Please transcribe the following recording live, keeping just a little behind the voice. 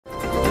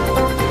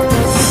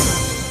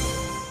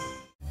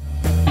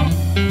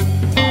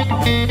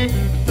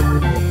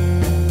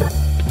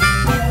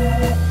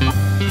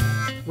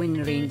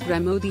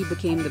Narendra Modi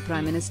became the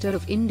Prime Minister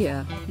of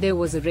India, there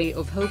was a ray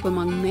of hope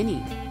among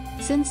many.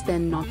 Since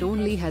then, not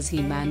only has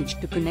he managed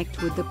to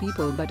connect with the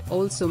people but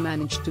also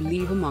managed to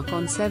leave a mark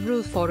on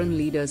several foreign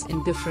leaders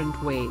in different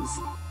ways.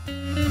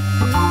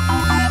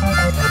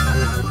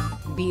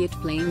 Be it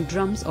playing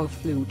drums or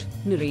flute,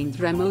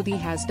 Narendra Modi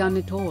has done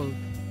it all.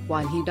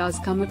 While he does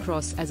come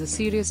across as a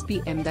serious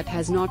PM, that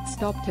has not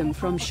stopped him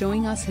from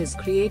showing us his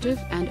creative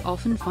and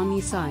often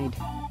funny side.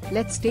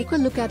 Let's take a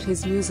look at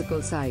his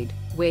musical side,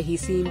 where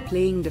he's seen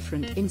playing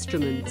different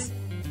instruments.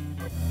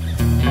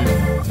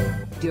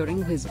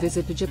 During his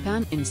visit to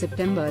Japan in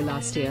September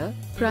last year,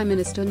 Prime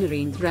Minister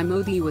Narendra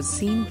Modi was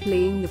seen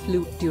playing the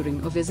flute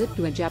during a visit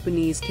to a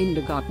Japanese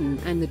kindergarten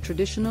and the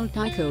traditional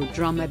taiko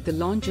drum at the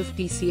launch of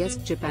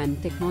TCS Japan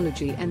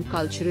Technology and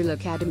Cultural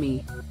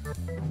Academy.